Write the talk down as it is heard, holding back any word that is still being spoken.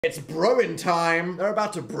It's broing time. They're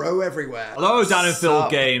about to bro everywhere. Hello, Dan and Phil Sup,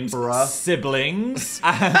 Games bruh. siblings.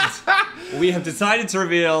 And we have decided to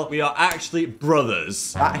reveal we are actually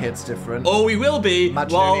brothers. That hits different. Or we will be while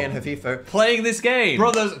Maginoni and Hafifo. playing this game.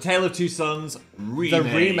 Brothers, Tale of Two Sons remake. The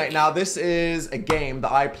remake. Now, this is a game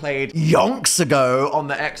that I played yonks ago on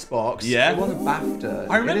the Xbox. Yeah? It won a BAFTA.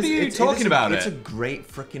 I remember you talking about it. It's a great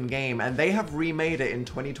freaking game. And they have remade it in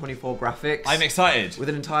 2024 graphics. I'm excited. With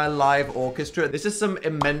an entire live orchestra. This is some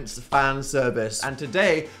immense fan service. And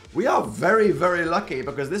today, we are very, very lucky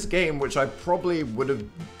because this game, which I probably would have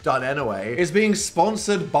done anyway, is being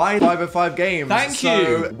sponsored by 505 Games. Thank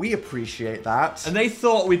you. So we appreciate that. And they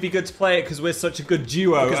thought we'd be good to play it because we're such a good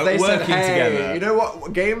duo because at they working said, hey, together. You know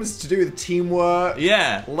what? Games to do with teamwork.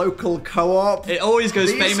 Yeah. Local co-op. It always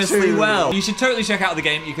goes These famously two. well. You should totally check out the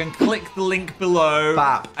game. You can click the link below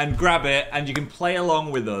Bap. and grab it, and you can play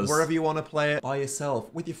along with us. Wherever you want to play it, by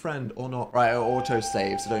yourself, with your friend or not. Right, it'll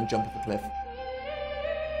auto-save, so don't jump off a cliff.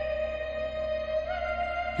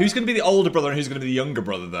 Who's going to be the older brother and who's going to be the younger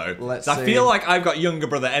brother, though? Let's I see. feel like I've got younger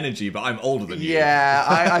brother energy, but I'm older than you. Yeah,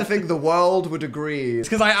 I think the world would agree. It's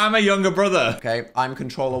because I am a younger brother. Okay, I'm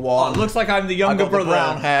controller Oh, one. it looks like I'm the younger I got the brother.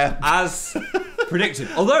 brown hair. As predicted.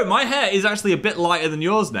 Although my hair is actually a bit lighter than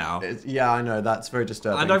yours now. Yeah, I know, that's very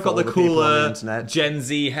disturbing. And I've got for the all people on the cooler internet. Gen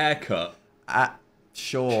Z haircut.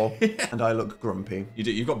 Sure. And I look grumpy. You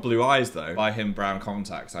do. You've got blue eyes, though. By him brown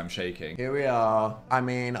contacts, I'm shaking. Here we are. I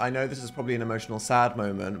mean, I know this is probably an emotional, sad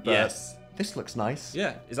moment, but Yes. this looks nice.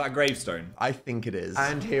 Yeah. Is that a gravestone? I think it is.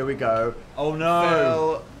 And here we go. Oh,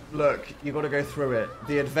 no. Phil, look, you got to go through it.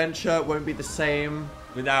 The adventure won't be the same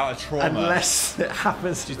Without a trauma. unless it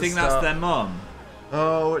happens. Do you think that's their mum?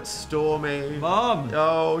 Oh, it's Stormy. Mum!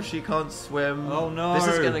 Oh, she can't swim. Oh, no. This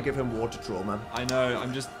is going to give him water trauma. I know.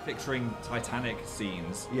 I'm just picturing Titanic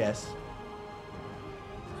scenes. Yes.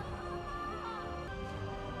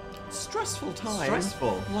 Stressful time.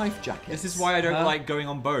 Stressful. Life jackets. This is why I don't like going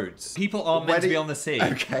on boats. People aren't meant to be on the sea.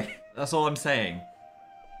 Okay. That's all I'm saying.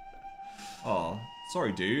 Oh,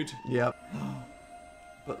 sorry, dude. Yep.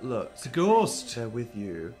 But look, It's a ghost. they're with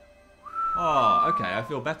you. Oh, okay. I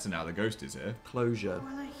feel better now. The ghost is here. Closure.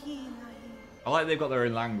 I like they've got their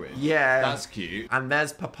own language. Yeah. That's cute. And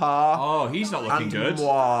there's Papa. Oh, he's not looking and good.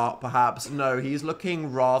 Moi, perhaps. No, he's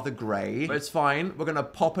looking rather grey. But it's fine. We're going to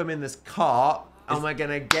pop him in this cart. And we're going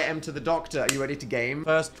to get him to the doctor. Are you ready to game?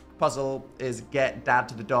 First puzzle is get Dad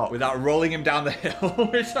to the doc. Without rolling him down the hill,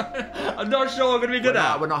 which I'm not sure I'm going to be good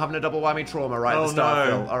at. We're not having a double whammy trauma right at Oh, the start,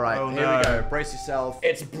 no. Phil. All right, Oh, here no. we go. Brace yourself.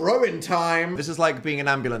 It's broing time. This is like being an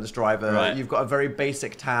ambulance driver. Right. You've got a very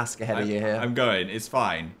basic task ahead of you here. I'm going. It's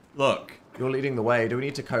fine. Look. You're leading the way. Do we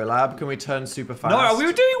need to collab? Can we turn super fast? No, we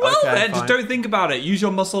were doing well Okay, then. fine. Just don't think about it. Use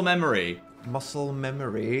your muscle memory. Muscle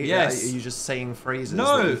memory? Yes. Are you just saying phrases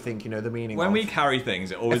No. that you think you know the meaning When of? we carry things,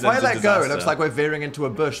 it always If I ends let in go, it disaster. looks like we're veering into a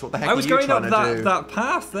bush. What the heck I was are you going up trying to do? that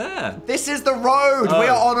path there. This is the road! Oh. We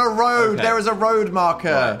are on a road! Okay. There is a road marker!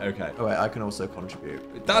 Right, okay. Oh wait, I can also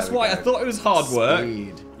contribute. That's There we why I go. thought it was hard work.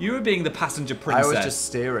 Speed. You were being the passenger I princess. was just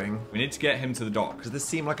steering. We need to get him to the dock. Does this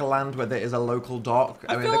seem like a land where there is a local dock?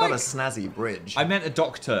 I mean, feel they've got a like- snazzy bridge. I meant a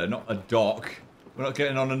doctor, not a dock. We're not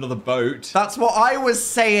getting on another boat. That's what I was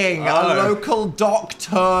saying! Oh. A local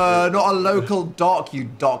doctor, not a local dock, you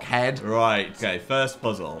dockhead. Right. Okay, first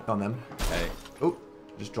puzzle. Come on then. Okay. Oh,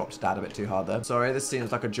 just dropped Dad a bit too hard there. Sorry, this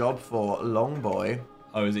seems like a job for Longboy.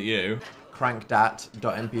 Oh, is it you?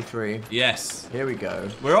 Crankdat.mp3. Yes. Here we go.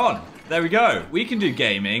 We're on. There we go. We can do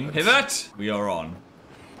gaming. Pivot. We are on.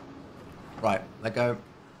 Right, let go.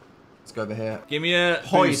 Let's go over here. Give me a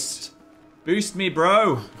Hoist. Boost me,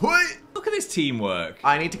 bro. Hoi! Look at this teamwork.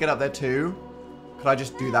 I need to get up there too. Could I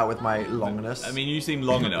just do that with my longness? I mean, you seem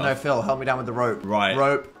long enough. No, Phil, help me down with the rope. Right.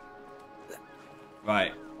 Rope.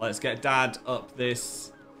 Right. Let's get Dad up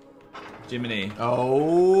this Jiminy.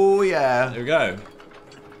 Oh, yeah. There we go.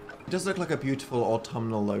 It does look like a beautiful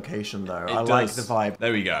autumnal location, though. It I like does. the vibe.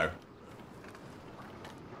 There we go.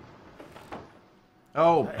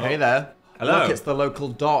 Oh, hey there. Hello. Look, it's the local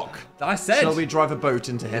dock. I said. Shall we drive a boat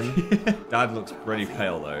into him? Dad looks pretty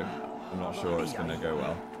pale though. I'm not sure it's gonna go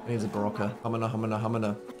well. He needs a Barocca. Humana, humana,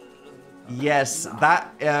 humana. Yes,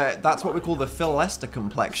 that's what we call the Phil Lester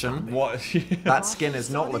complexion. What? That skin is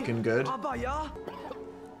not looking good.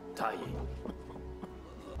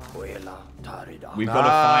 We've got to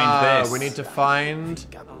find this. We need to find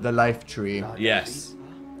the life tree. Yes.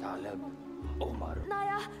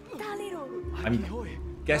 I'm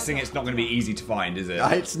guessing it's not going to be easy to find, is it?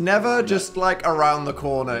 It's never just like around the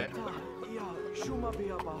corner.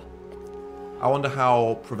 I wonder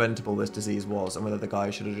how preventable this disease was and whether the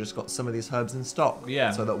guy should have just got some of these herbs in stock.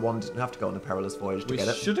 Yeah. So that one didn't have to go on a perilous voyage to We get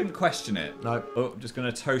it. shouldn't question it. No. Oh, just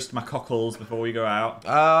gonna toast my cockles before we go out.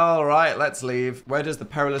 All right, let's leave. Where does the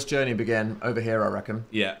perilous journey begin? Over here, I reckon.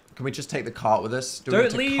 Yeah. Can we just take the cart with us? Do we Don't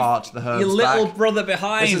need to leave cart the herbs your little back? brother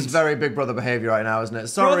behind. This is very Big Brother behavior right now, isn't it?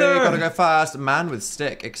 Sorry, Brother! gotta go fast. Man with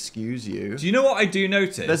stick, excuse you. Do you know what I do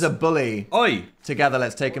notice? There's a bully. Oi! Together,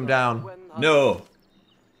 let's take him down. No.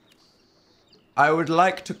 I would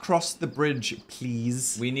like to cross the bridge,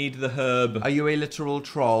 please. We need the herb. Are you a literal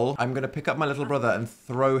troll? I'm gonna pick up my little brother and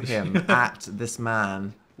throw him at this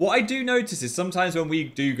man. What I do notice is sometimes when we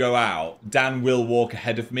do go out, Dan will walk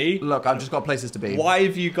ahead of me. Look, I've just got places to be. Why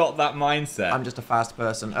have you got that mindset? I'm just a fast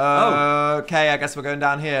person. Oh. Okay, I guess we're going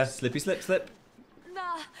down here. Slippy slip slip.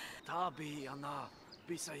 I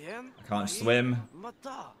can't swim.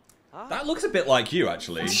 That looks a bit like you,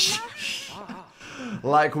 actually.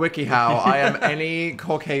 Like WikiHow, I am any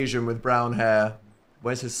Caucasian with brown hair.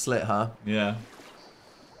 Where's his slit, huh? Yeah.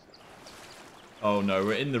 Oh no,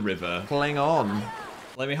 we're in the river. Cling on.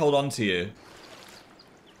 Let me hold on to you.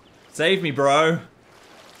 Save me, bro.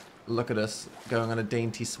 Look at us going on a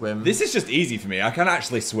dainty swim. This is just easy for me. I can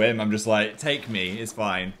actually swim. I'm just like, take me. It's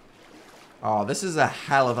fine. Oh, this is a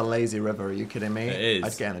hell of a lazy river. Are you kidding me? It is.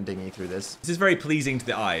 I'd get in a dinghy through this. This is very pleasing to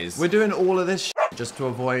the eyes. We're doing all of this just to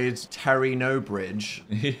avoid Terry No Bridge.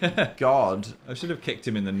 Yeah. God. I should have kicked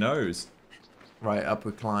him in the nose. Right, up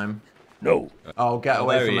we climb. No. Oh, get Oh,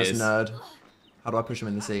 away there from he us, is. nerd. How do I push him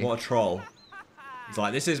in the sea? What a troll. He's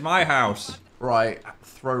like, this is my house. Right,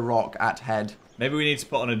 throw rock at head. Maybe we need to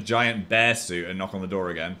put on a giant bear suit and knock on the door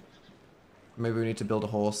again. Maybe we need to build a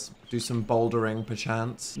horse. Do some bouldering,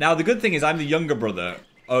 perchance. Now, the good thing is I'm the younger brother.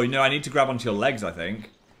 Oh, no, I need to grab onto your legs, I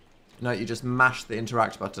think. No, you just mash the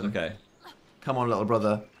interact button. Okay. Come on, little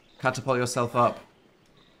brother. Catapult yourself up.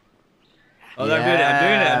 Oh, I'm doing it,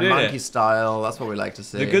 I'm doing monkey it. style. That's what we like to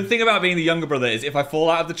see. The good thing about being the younger brother is if I fall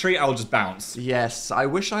out of the tree, I'll just bounce. Yes, I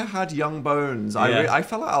wish I had young bones. Yeah. I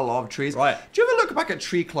fell out of a lot of trees. Right. Do you ever look back at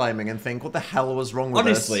tree climbing and think, what the hell was wrong with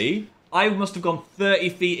us? Honestly, I must have gone 30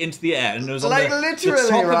 feet into the air and it was on Like, the literally,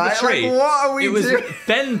 top right? of the tree. Like, what are we It was doing?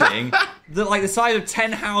 bending like the size of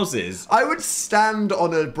 10 houses. I would stand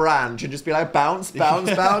on a branch and just be like, bounce,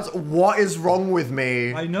 bounce, bounce. What is wrong with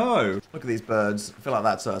me? I know. Look at these birds. I feel like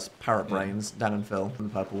that's us. Parrot brains. Dan and Phil. And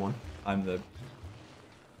the purple one. I'm the...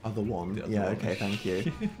 Other one. The other Yeah, one. okay, thank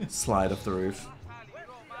you. Slide off the roof.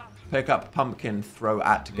 Pick up pumpkin, throw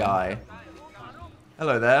at guy.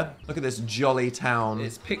 Hello there. Look at this jolly town.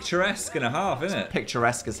 It's picturesque and a half, isn't it?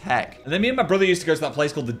 Picturesque as heck. And then me and my brother used to go to that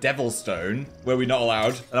place called the Devil's Stone, where we're not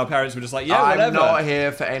allowed. And our parents were just like, yeah, I'm whatever. not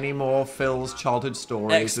here for any more Phil's childhood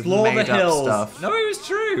stories Explore with the made up hills. stuff. No, it was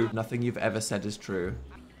true. Nothing you've ever said is true.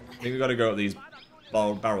 I think we've got to go up these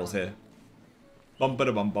barrels here. Bum ba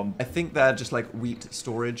da bum bum. I think they're just like wheat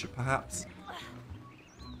storage, perhaps.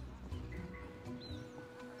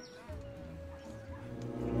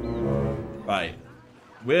 Right.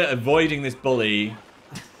 We're avoiding this bully.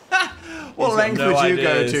 What He's got length no would you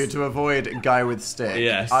ideas. go to avoid a guy with stick?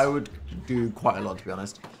 Yes. I would do quite a lot, to be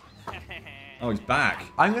honest. Oh, he's back.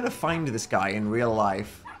 I'm gonna find this guy in real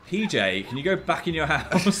life. PJ, can you go back in your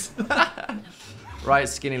house? Right,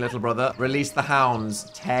 skinny little brother. Release the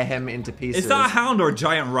hounds. Tear him into pieces. Is that a hound or a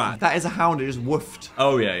giant rat? That is a hound. It just woofed.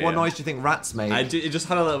 Oh, yeah, yeah. What noise do you think rats make? It just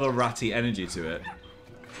had a little ratty energy to it.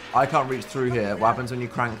 I can't reach through here. What happens when you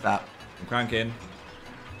crank that? I'm cranking.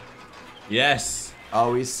 Yes.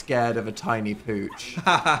 Oh, he's scared of a tiny pooch.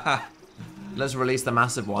 Let's release the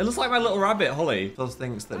massive It one. looks like my little rabbit, Holly. Phil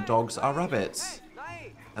thinks that dogs are rabbits.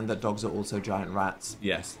 And that dogs are also giant rats.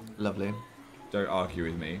 Yes. Lovely. Don't argue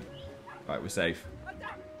with me. Right, we're safe.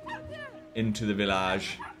 Into the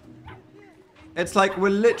village. It's like we're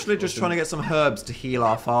literally just trying to get some herbs to heal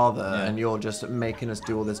our father, Yeah. and you're just making us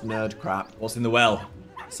do all this nerd crap. What's in the well?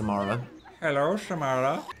 Samara. Hello,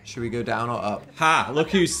 Samara. Should we go down or up? Ha!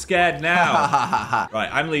 Look who's scared now. Right,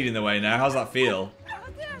 I'm leading the way now. How's that feel?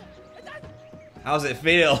 How's it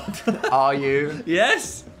feel? Are you?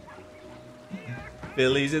 Yes.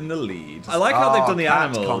 Billy's in the lead. I like how they've done the cat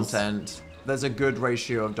animals. content. There's a good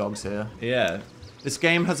ratio of dogs here. Yeah. This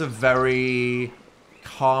game has a very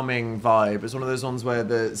calming vibe. It's one of those ones where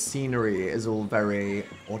the scenery is all very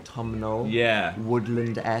autumnal. Yeah.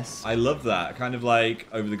 Woodland-esque. I love that. Kind of like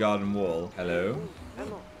over the garden wall. Hello.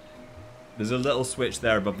 There's a little switch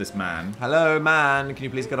there above this man. Hello, man. Can you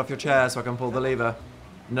please get off your chair so I can pull the lever?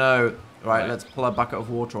 No. Right, Right. let's pull a bucket of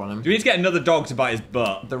water on him. Do we need to get another dog to bite his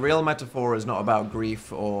butt? The real metaphor is not about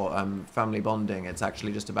grief or family bonding. It's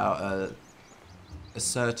actually just about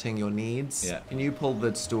asserting your needs. Yeah. Can you pull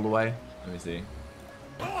the stool away? Let me see.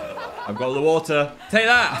 I've got the water. Take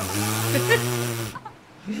that.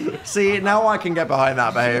 See, now I can get behind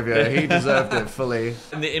that behavior. He deserved it fully.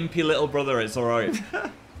 And the impy little brother, it's alright.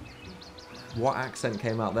 What accent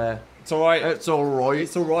came out there? It's alright. It's alright.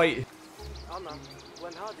 It's alright.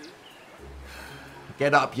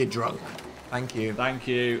 Get up, you drunk. Thank you. Thank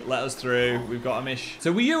you. Let us through. We've got a mish.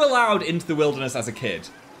 So were you allowed into the wilderness as a kid?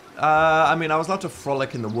 I mean, I was allowed to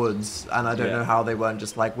frolic in the woods, and I don't know how they weren't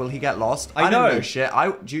just like, will he get lost? I know. don't know shit.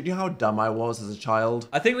 Do you know how dumb I was as a child?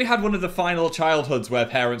 I think we had one of the final childhoods where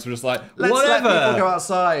parents were just like, Let's whatever. let people go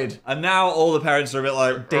outside. And now all the parents are a bit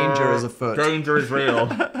like, Danger is afoot. Danger is real.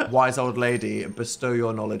 Wise old lady, bestow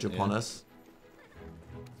your knowledge upon us.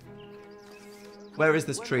 Where is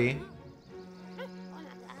this tree?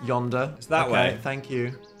 Yonder. It's that way. Thank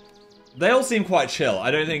you. They all seem quite chill.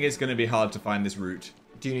 I don't think it's going to be hard to find this route.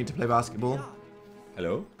 Do you need to play basketball?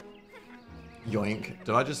 Hello? Yoink.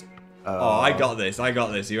 Did I just... Oh, I got this. I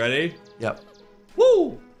got this. You ready? Yep.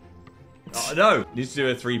 Woo! Oh, no. Need to do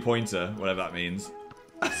a three-pointer, whatever that means.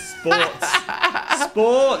 Sports.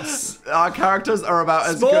 Sports. Our characters are about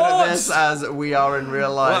as good at this as we are in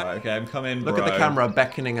real life. Right, okay, I'm coming, Look at the camera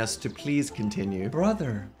beckoning us to please continue.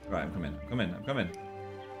 Brother. Right, I'm coming. I'm coming. I'm coming.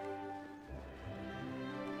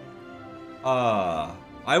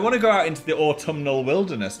 I want to go out into the autumnal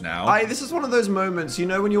wilderness now. This is one of those moments, you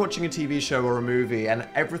know, when you're watching a TV show or a movie and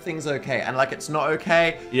everything's okay, and like it's not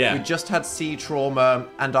okay. Yeah. We just had sea trauma,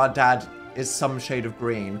 and our dad is some shade of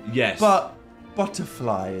green. Yes. But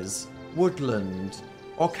butterflies, woodland,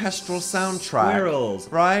 orchestral soundtrack, Squirrels,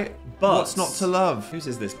 right? Butts. What's not to love? Whose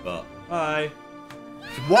is this butt? Bye.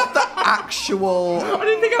 What the actual? I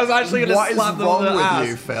didn't think I was actually going to slap them What on is the wrong ass. with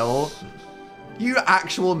you, Phil? You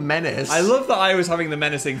actual menace. I love that I was having the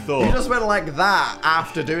menacing thought. You just went like that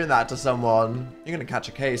after doing that to someone. You're gonna catch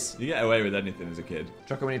a case. You get away with anything as a kid. Do you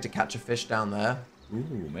reckon we need to catch a fish down there?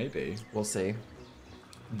 Ooh, maybe. We'll see.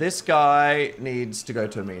 This guy needs to go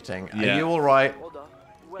to a meeting. Yeah. Are you alright?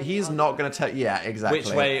 He's not gonna tell... Yeah, exactly.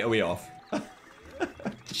 Which way are we off?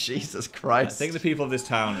 Jesus I Christ. think the people of this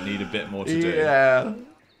town need a bit more to do. Yeah.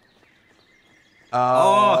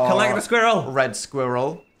 Oh, collect the squirrel! Red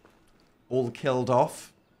squirrel. All killed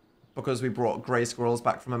off. Because we brought grey squirrels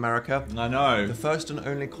back from America. I know. The first and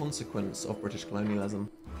only consequence of British colonialism.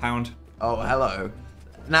 Hound. Oh, hello.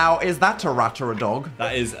 Now, is that a rat or a dog?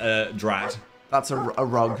 That is a drat. That's a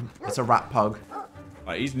rug. It's a rat pug.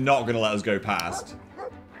 Right, he's not going to let us go past.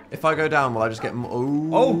 If I go down, will I just get...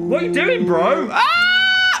 Oh, what are you doing, bro?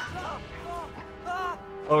 Ah!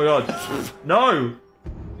 Oh my god. No!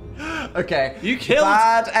 Okay. You killed...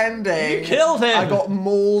 Bad ending. You killed him! I got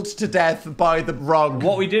mauled to death by the rug.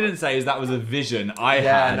 What we didn't say is that was a vision I had.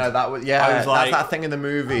 Yeah, no, that was... Yeah, I was like, that's that thing in the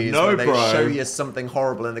movies no, where they bro. show you something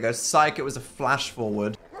horrible and they go, psych, it was a flash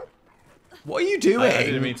forward. What are you doing? I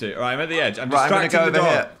didn't mean to. Alright, I'm at the edge. I'm Right, I'm distracting gonna go the over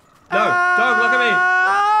dog. here. No, dog, look at me.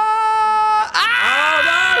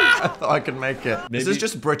 I thought I could make it. This Maybe- is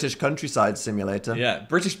just British Countryside Simulator. Yeah,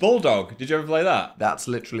 British Bulldog. Did you ever play that? That's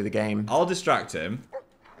literally the game. I'll distract him.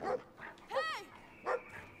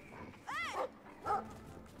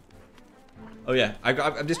 Oh yeah,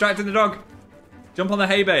 I'm distracting the dog. Jump on the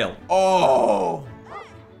hay bale. Oh!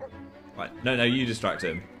 Right, no, you distract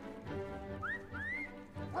him.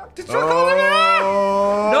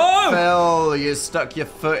 Oh! No! Phil, you stuck your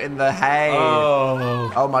foot in the hay.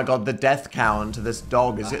 Oh. Oh my god, the death count to this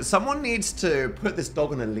dog is it? Someone needs to put this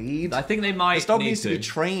dog on a lead. I think they might. This dog need needs to be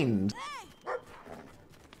trained.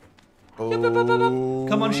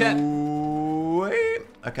 Come on, Shep. Wait.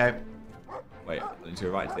 Okay. Wait, I need to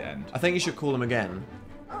go right to the end. I think you should call him again.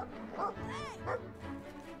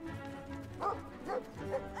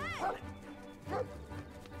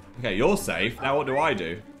 Okay, you're safe. Now what do I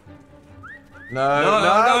do? No, no,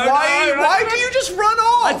 why do you just run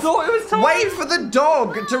off? I thought it was time. Wait for the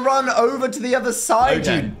dog to run over to the other side,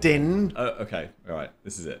 Okay. you din. Oh, okay. All right.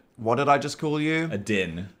 This is it. What did I just call you? A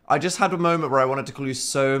din. I just had a moment where I wanted to call you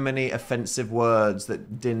so many offensive words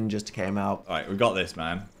that din just came out. All right, we got this,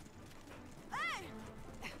 man.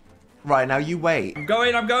 Right, now you wait. I'm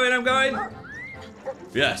going. I'm going. I'm going.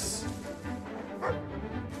 Yes.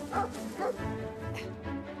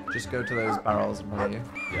 Just go to those barrels in front of you.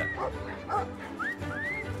 Yeah.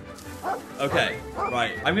 Okay.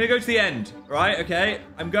 Right. I'm gonna go to the end. Right. Okay.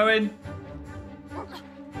 I'm going.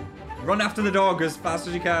 Run after the dog as fast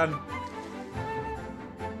as you can.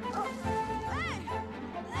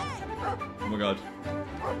 Oh my god.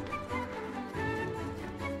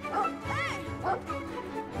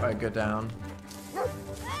 Right, go down. Do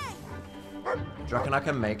you reckon I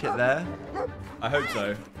can make it there? I hope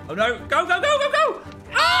so. Oh no! Go! Go! Go! Go! Go!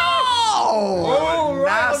 Oh! Oh,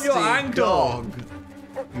 right on nasty your ankle. dog.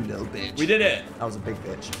 You little bitch. We did it. That was a big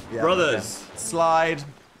bitch. Yeah, Brothers. okay. Slide.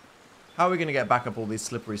 How are we going to get back up all these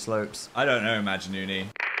slippery slopes? I don't know, Imaginuni.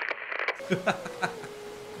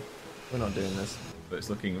 We're not doing this. But it's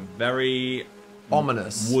looking very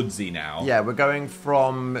ominous. Woodsy now. Yeah, we're going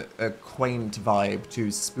from a quaint vibe to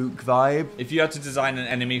spook vibe. If you had to design an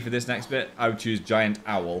enemy for this next bit, I would choose Giant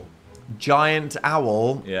Owl. Giant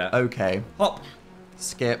Owl? Yeah. Okay. Hop.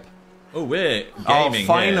 Skip. Oh, we're gaming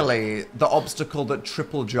finally, here. The obstacle that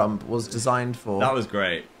triple jump was designed for. That was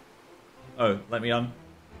great. Oh, let me on.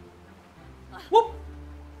 Whoop.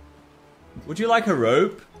 Would you like a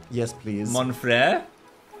rope? Yes, please. Mon frère?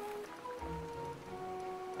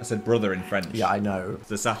 I said brother in French. Yeah, I know.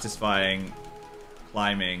 It's a satisfying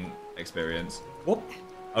climbing experience. Whoop.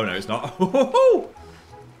 Oh, no, it's not.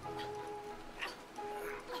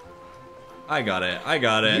 I got it. I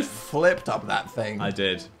got it. You flipped up that thing. I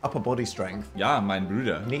did. Upper body strength. Ja, mein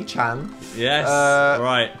Bruder. Ni-chan. Yes.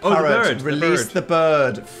 Right. Oh, Parrot. the bird. Release the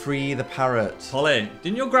bird. Free the parrot. Holly,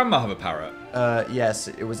 didn't your grandma have a parrot? Yes,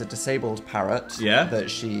 it was a disabled parrot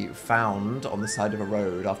that she found on the side of a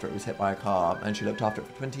road after it was hit by a car, and she looked after it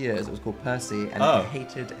for 20 years. It was called Percy, and it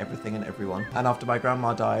hated everything and everyone. And after my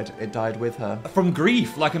grandma died, it died with her. From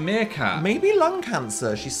grief, like a meerkat. Maybe lung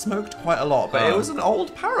cancer. She smoked quite a lot, but it was an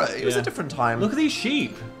old parrot. It was a different time. Look at these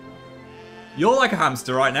sheep. You're like a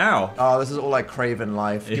hamster right now. Oh, this is all I crave in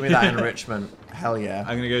life. Give me that enrichment. Hell yeah.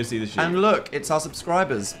 I'm gonna go see the sheep. And look, it's our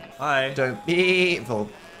subscribers. Hi. Don't be evil.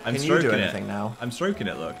 I'm Can stroking you do anything now? I'm stroking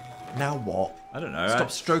it, look. Now what? I don't know. Stop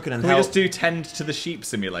stroking and Can help. we just do tend to the sheep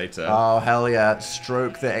simulator? Oh, hell yeah.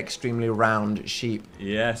 Stroke the extremely round sheep.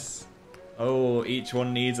 Yes. Oh, each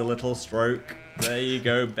one needs a little stroke. There you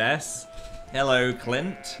go, Bess. Hello,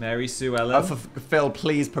 Clint. Mary Sue Ellen. Phil,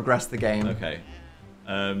 please progress the game. Okay.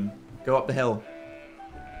 Go up the hill.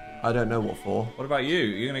 I don't know what for. What about you?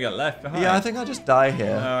 You're gonna get left behind. Yeah, I think I'll just die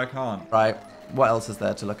here. No, I can't. Right. What else is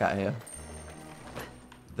there to look at here?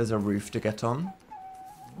 There's a roof to get on.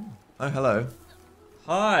 Oh, hello.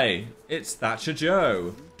 Hi, it's Thatcher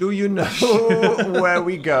Joe. Do you know where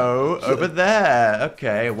we go? Over there.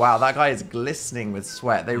 Okay. Wow, that guy is glistening with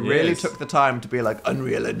sweat. They really took the time to be like,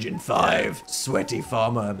 Unreal Engine 5, sweaty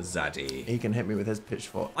farmer. Zaddy. He can hit me with his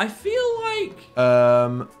pitchfork. I feel like...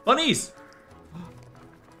 Bunnies!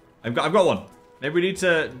 I've got one. Maybe we need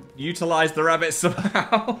to utilize the rabbit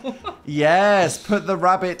somehow. Yes, put the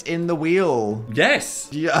rabbit in the wheel. Yes.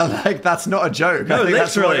 Yeah, like that's not a joke. No, I think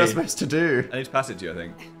that's what literally. you're supposed to do. I need to pass it to you, I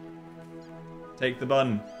think. Take the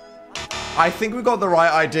bun. I think we got the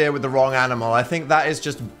right idea with the wrong animal. I think that is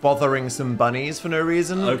just bothering some bunnies for no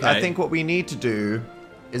reason. Okay. I think what we need to do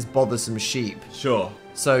is bother some sheep. Sure.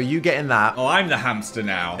 So you get in that. Oh, I'm the hamster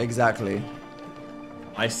now. Exactly.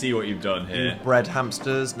 I see what you've done here. You've bred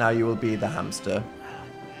hamsters, now you will be the hamster.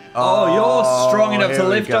 Oh, you're strong enough to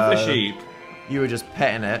lift up the sheep. You were just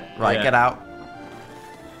petting it. Right, Yeah. get out.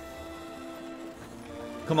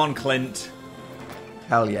 Come on, Clint.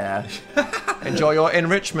 Hell yeah. Enjoy your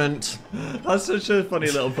enrichment. That's such a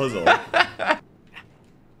funny little puzzle.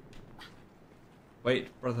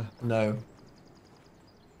 Wait, brother. No.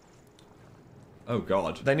 Oh,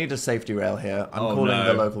 God. They need a safety rail here. I'm Oh, calling no.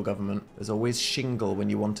 the local government. There's always shingle when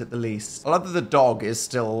you want it the least. I love that the dog is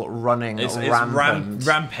still running rampant.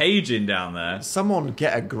 Rampaging down there. Someone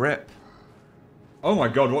get a grip. Oh my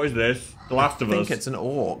God, what is this? The Last of I Us. think it's an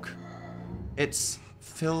orc. It's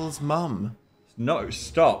Phil's mum. No,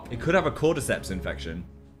 stop. It could have a cordyceps infection.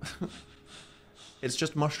 It's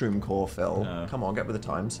just mushroom core, Phil. No. Come on, get with the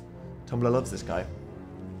times. Tumblr loves this guy.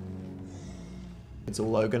 It's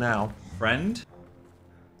all ogre now. Friend?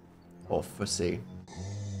 Or fussy.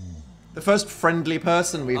 The first friendly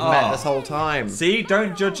person we've met this whole time. See?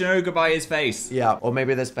 Don't judge an ogre by his face. Yeah, or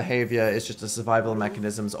maybe this behavior is just the survival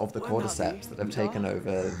mechanisms of the cordyceps that have taken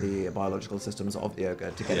over the biological systems of the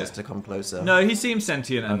ogre to get us to come closer. No, he seems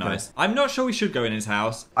sentient and nice. I'm not sure we should go in his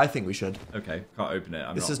house. I think we should. Okay, can't open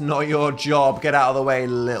it. This is not your job. Get out of the way,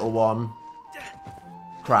 little one.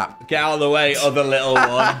 Crap. Get out of the way, other little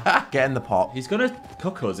one. Get in the pot. He's gonna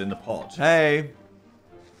cook us in the pot. Hey.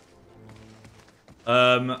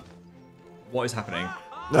 What is happening?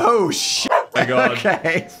 Oh, shit. Oh my God.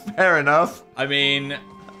 Okay, fair enough. I mean,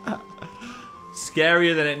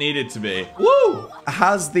 scarier than it needed to be. Woo!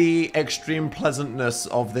 Has the extreme pleasantness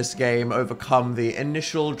of this game overcome the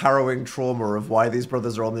initial harrowing trauma of why these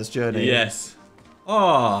brothers are on this journey? Yes.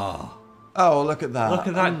 Oh. Oh, look at that. Look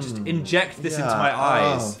at that. Just inject this into my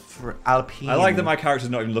eyes. Oh, for Alpine. I like that my character's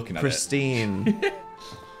not even looking at pristine.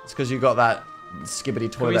 It's because you got that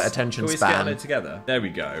skibbity toilet attention can we span. scale it together? There we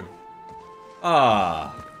go.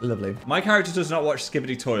 Ah. Lovely. My character does not watch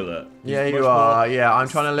Skibbity Toilet. Yeah, you are. Yeah, I'm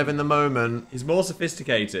trying to live in the moment. He's more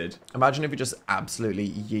sophisticated. Imagine if he just absolutely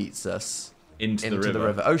yeets us into the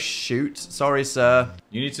river. Oh, shoot. Sorry, sir.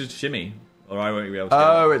 You need to shimmy, or I won't be able to get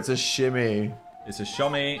Oh, it's a shimmy. It's a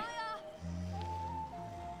shommy.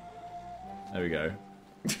 There we go.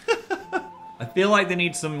 I feel like they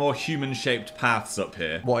need some more human-shaped paths up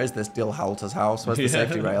here. What is this Dill Halter's house? Where's the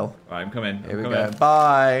safety rail? Right, I'm coming. Here we go.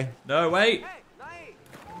 Bye. No, wait.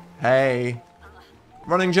 Hey.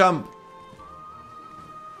 Running jump.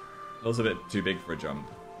 That was a bit too big for a jump.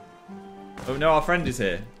 Oh no, our friend is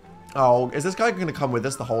here. Oh, is this guy going to come with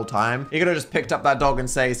us the whole time? He could have just picked up that dog and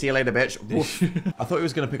say, see you later, bitch. I thought he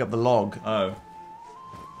was going to pick up the log. Oh.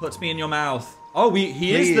 Puts me in your mouth. Oh, he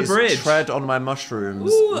Please is the bridge. Tread on my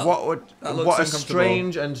mushrooms. Ooh, what a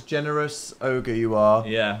strange and generous ogre you are.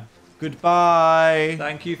 Yeah. Goodbye.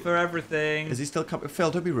 Thank you for everything. Is he still coming? Phil,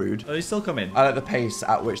 don't be rude. Oh, he's still coming. I like the pace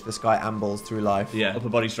at which this guy ambles through life. Yeah, upper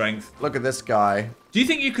body strength. Look at this guy. Do you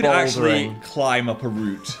think you could actually climb up a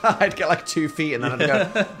route? I'd get like 2 feet and then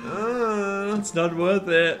I'd go, It's not worth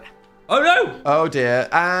it. Oh no! Oh dear,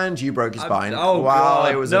 and you broke your spine. Oh wow,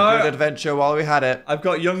 God. It was a good adventure while we had it. I've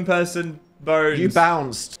got young person bones. You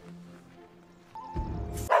bounced.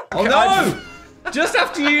 Oh no! Just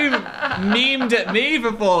after you memed at me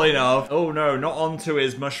for falling off. Oh no, not onto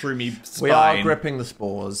his mushroomy spine. We are gripping the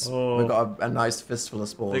spores. Oh. We've got a nice fistful of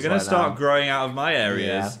spores. They're going to start growing out of my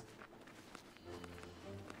areas. Yeah.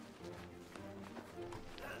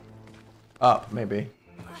 Up, maybe.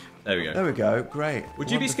 There we go. There we go. Great.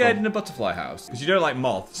 Would you be scared in a butterfly house? Because you don't like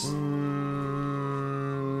moths.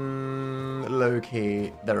 Low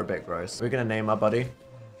key, they're a bit gross. We're going to name our buddy.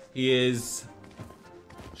 He is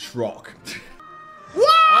Shrock.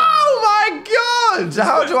 Oh my god!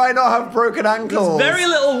 How do I not have broken ankles? There's very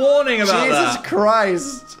little warning about that. Jesus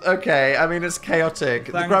Christ. Okay, I mean, it's chaotic.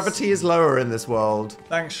 Thanks. The gravity is lower in this world.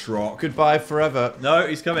 Thanks, Shrock. Goodbye forever. No,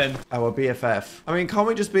 he's coming. Our BFF. I mean, can't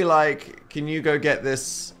we just be like, can you go get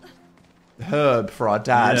this herb for our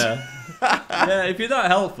dad? Yeah. Yeah, if you're that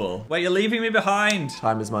helpful. Wait, you're leaving me behind.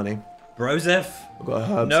 Time is money. Brozif. We've got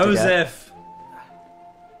herbs No to get. Zif.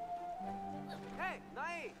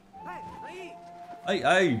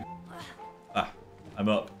 Hey. Ah, I'm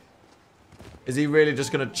up. Is he really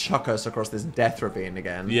just going to chuck us across this death ravine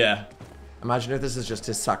again? Yeah. Imagine if this is just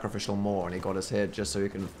his sacrificial maw and he got us here just so he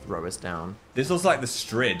can throw us down. This looks like the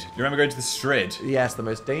Strid. Do you remember going to the Strid? Yes, the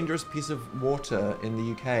most dangerous piece of water in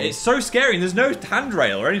the UK. It's so scary and there's no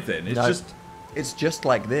handrail or anything. It's just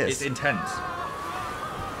like this. It's intense.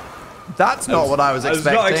 That's not what I was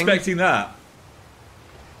expecting. I was not expecting that.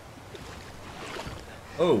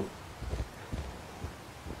 Oh.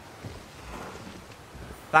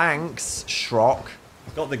 Thanks, Shrock.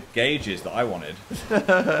 It's got the gauges that I wanted.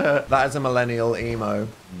 That is a millennial emo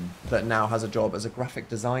that now has a job as a graphic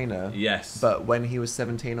designer. Yes. But when he was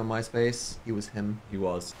 17 on MySpace, he was him. He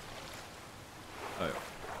was. Oh.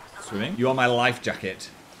 Swimming? You are my life jacket.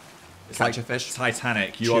 It's Catch like a fish.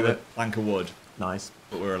 Titanic. You Chew are the it. plank of wood. Nice.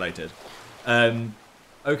 But we're related.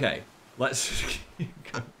 Okay. Let's...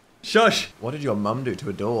 Shush! What did your mum do to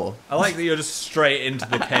a door? I like that you're just straight into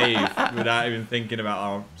the cave without even thinking about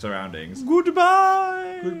our surroundings.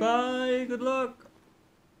 Goodbye! Goodbye, good luck.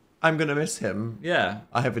 I'm gonna miss him. Yeah.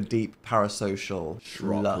 I have a deep parasocial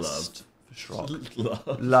Shrock lust for Shrock.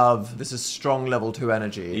 Love. Love. This is strong level 2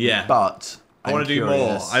 energy. Yeah. But I want to do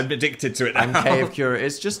more. I'm addicted to it now. I'm cave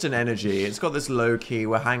curious. It's just an energy. It's got this low key.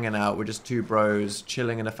 We're hanging out. We're just two bros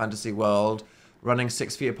chilling in a fantasy world, running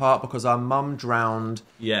 6 feet apart because our mum drowned.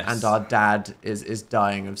 Yes. And our dad is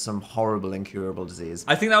dying of some horrible incurable disease.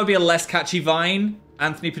 I think that would be a less catchy vine,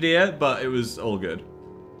 Anthony Padilla, but it was all good.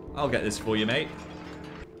 I'll get this for you, mate.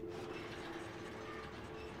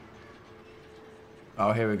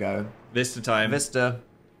 Oh, here we go. Vista time. Vista.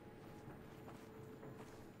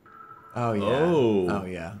 Oh, yeah. Oh. Oh,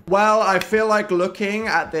 yeah. Well, I feel like looking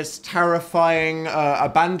at this terrifying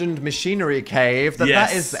abandoned machinery cave,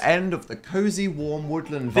 that is the end of the cozy, warm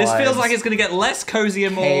woodland vibes. This feels like it's going to get less cozy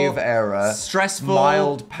and more cave era. stressful.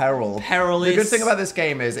 Mild peril. Perilous. The good thing about this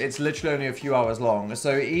game is it's literally only a few hours long.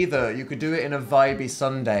 So either you could do it in a vibey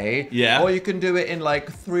Sunday, yeah, or you can do it in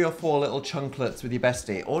like 3 or 4 little chunklets with your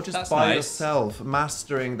bestie, or just by yourself,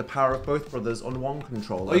 mastering the power of both brothers on one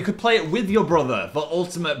controller. Or you could play it with your brother, for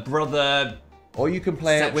ultimate brother. Or you can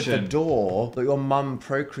play it with the door that your mum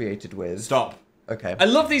procreated with. Stop. Okay. I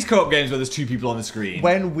love these co-op games where there's 2 people on the screen.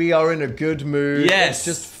 When we are in a good mood. Yes. It's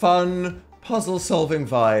just fun, puzzle-solving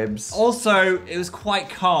vibes. Also, it was quite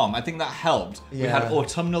calm. I think that helped. We Yeah. had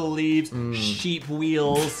autumnal leaves, sheep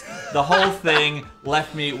wheels. The whole thing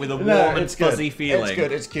left me with a warm and fuzzy feeling. It's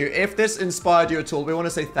good, it's cute. If this inspired you at all, we want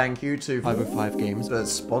to say thank you to 505 Games for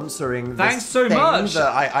sponsoring Thanks this so thing much.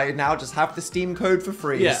 that I now just have the Steam code for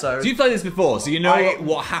free. Yeah. So You've played this before, so you know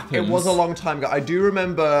what happens. It was a long time ago. I do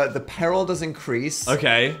remember the peril does increase.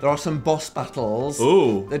 Okay. There are some boss battles.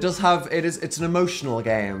 Ooh. It does have, it's an emotional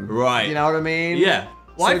game. Right. You know what I mean? Yeah.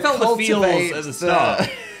 Well, I felt the feels cultivate at the start.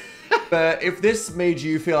 But if this made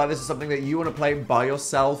you feel like this is something that you want to play by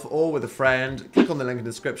yourself or with a friend, click on the link in the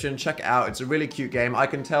description, check it out. It's a really cute game. I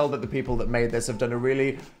can tell that the people that made this have done a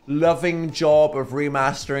really loving job of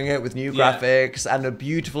remastering it with new graphics and a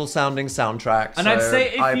beautiful sounding soundtrack. And so I'd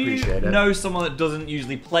say I if appreciate you it. know someone that doesn't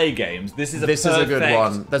usually play games, this is a good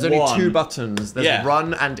one. There's only 2 buttons. There's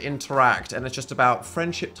run and interact, and it's just about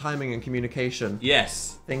friendship, timing, and communication.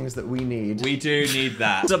 Yes. Things that we need. We do need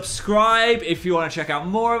that. Subscribe if you want to check out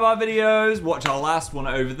more of our videos. Watch our last one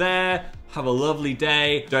over there. Have a lovely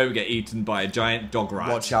day. Don't get eaten by a giant dog rat.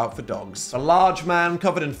 Watch out for dogs. A large man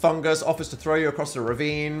covered in fungus offers to throw you across a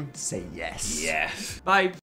ravine. Say yes. Yes. Bye.